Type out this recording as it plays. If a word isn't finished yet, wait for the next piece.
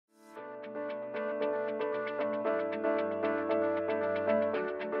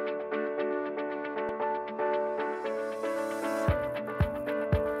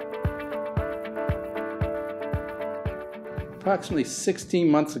Approximately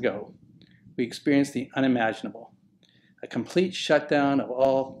 16 months ago, we experienced the unimaginable, a complete shutdown of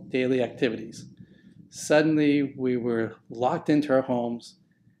all daily activities. Suddenly, we were locked into our homes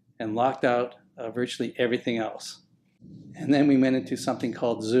and locked out of virtually everything else. And then we went into something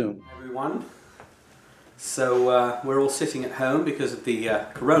called Zoom. Everyone, so we're all sitting at home because of the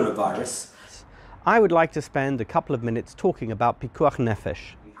coronavirus. I would like to spend a couple of minutes talking about Pikuach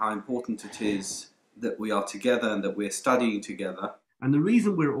Nefesh. How important it is that we are together and that we're studying together. And the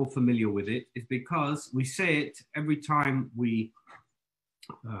reason we're all familiar with it is because we say it every time we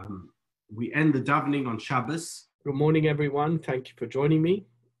end the davening on Shabbos. Good morning, everyone. Thank you for joining me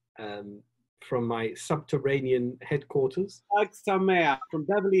from my subterranean headquarters. From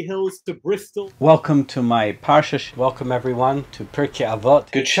Beverly Hills to Bristol. Welcome to my Parsha. Welcome everyone to Pirkei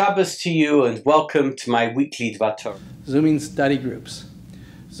Avot. Good Shabbos to you and welcome to my weekly Dvar Torah. Zooming study groups,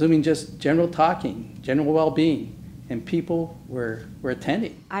 Zooming just general talking, general well-being, and people were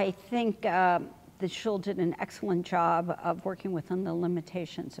attending. I think the shul did an excellent job of working within the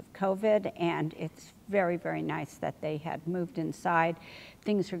limitations of COVID, and it's very, very nice that they had moved inside.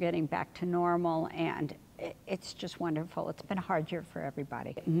 Things are getting back to normal, and it's just wonderful. It's been a hard year for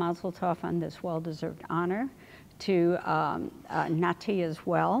everybody. Mazel tov on this well-deserved honor. To Nati as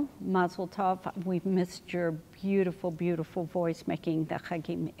well, Mazel tov. We've missed your beautiful, beautiful voice, making the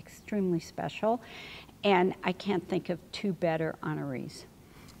Chagim extremely special. And I can't think of two better honorees.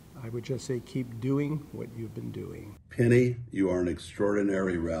 I would just say keep doing what you've been doing. Penny, you are an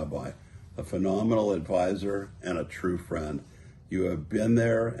extraordinary rabbi, a phenomenal advisor, and a true friend. You have been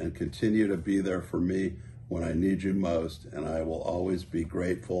there and continue to be there for me when I need you most, and I will always be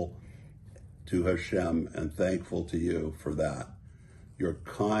grateful to Hashem and thankful to you for that. Your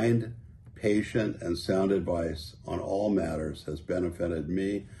kind, patient, and sound advice on all matters has benefited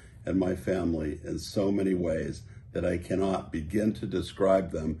me and my family in so many ways that I cannot begin to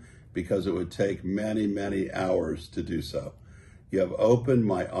describe them because it would take many, many hours to do so. You have opened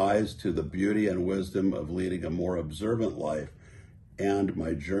my eyes to the beauty and wisdom of leading a more observant life, and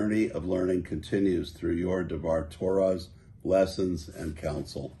my journey of learning continues through your Dvar Torahs, lessons, and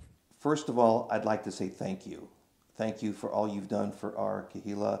counsel. First of all, I'd like to say thank you. Thank you for all you've done for our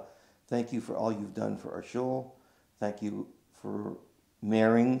Kehillah. Thank you for all you've done for our shul. Thank you for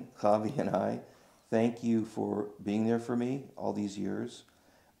marrying Chavi and I. Thank you for being there for me all these years.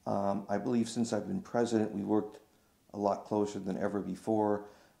 I believe since I've been president, we worked a lot closer than ever before.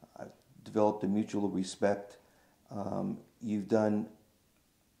 I've developed a mutual respect. You've done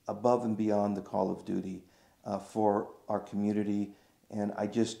above and beyond the call of duty for our community. And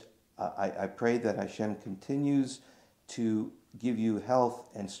I pray that Hashem continues to give you health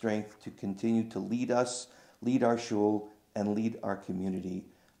and strength to continue to lead us, lead our shul, and lead our community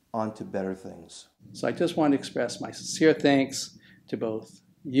onto better things. So I just want to express my sincere thanks to both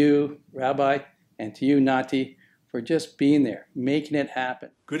you, Rabbi, and to you, Nati, for just being there, making it happen.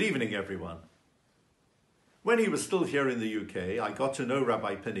 Good evening, everyone. When he was still here in the UK, I got to know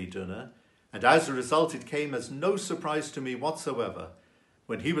Rabbi Dunner, and as a result, it came as no surprise to me whatsoever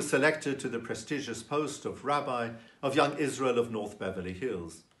when he was selected to the prestigious post of Rabbi of Young Israel of North Beverly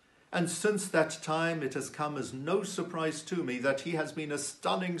Hills. And since that time, it has come as no surprise to me that he has been a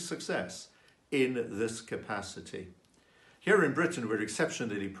stunning success in this capacity. Here in Britain, we're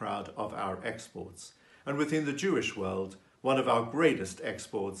exceptionally proud of our exports. And within the Jewish world, one of our greatest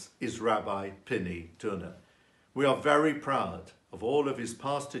exports is Rabbi Dunner. We are very proud of all of his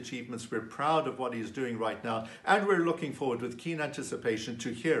past achievements. We're proud of what he's doing right now, and we're looking forward with keen anticipation to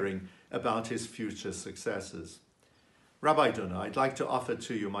hearing about his future successes. Rabbi Dunner, I'd like to offer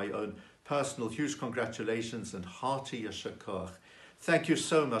to you my own personal huge congratulations and hearty yasher koach. Thank you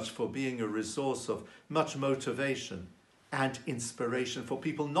so much for being a resource of much motivation and inspiration for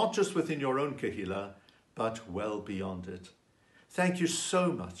people, not just within your own Kehillah, but well beyond it. Thank you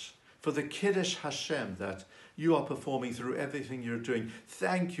so much for the Kiddush Hashem that you are performing through everything you're doing.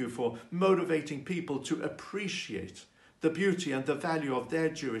 Thank you for motivating people to appreciate the beauty and the value of their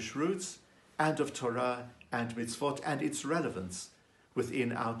Jewish roots and of Torah and mitzvot and its relevance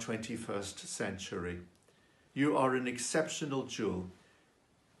within our 21st century. You are an exceptional jewel.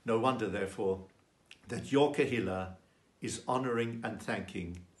 No wonder, therefore, that your Kehillah is honoring and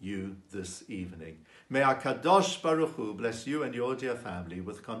thanking you this evening. May HaKadosh Baruch Hu bless you and your dear family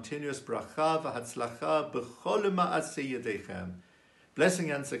with continuous bracha v'hatzlacha b'chol ma'aseh yedechem, blessing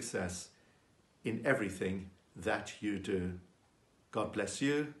and success in everything that you do. God bless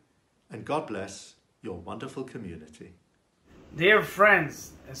you, and God bless your wonderful community. Dear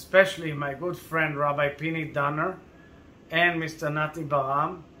friends, especially my good friend Rabbi Dunner and Mr. Nati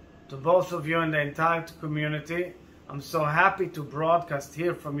Baram, to both of you and the entire community, I'm so happy to broadcast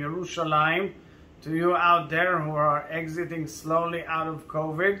here from Yerushalayim to you out there who are exiting slowly out of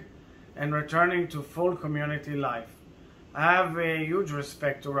COVID and returning to full community life. I have a huge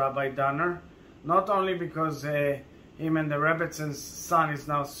respect to Rabbi Dunner, not only because him and the Rebbetzin's son is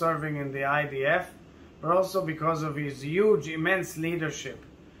now serving in the IDF, but also because of his huge, immense leadership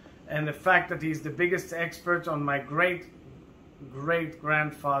and the fact that he's the biggest expert on my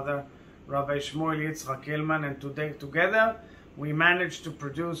great-great-grandfather, Rabbi Shmuel Yitzchak Hillman, and together we managed to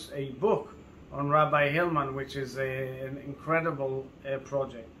produce a book on Rabbi Hillman, which is an incredible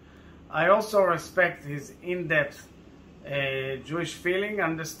project. I also respect his in-depth Jewish feeling,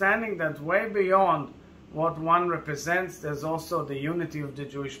 understanding that way beyond what one represents, there's also the unity of the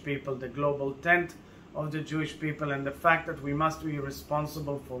Jewish people, the global tent of the Jewish people, and the fact that we must be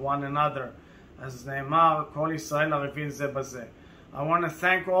responsible for one another. As Ne'emar, Kol Yisrael Arivin Ze Bazeh. I want to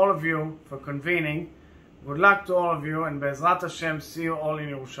thank all of you for convening. Good luck to all of you, and Be'ezrat Hashem, see you all in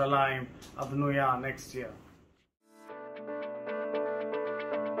Yerushalayim Abnuya next year.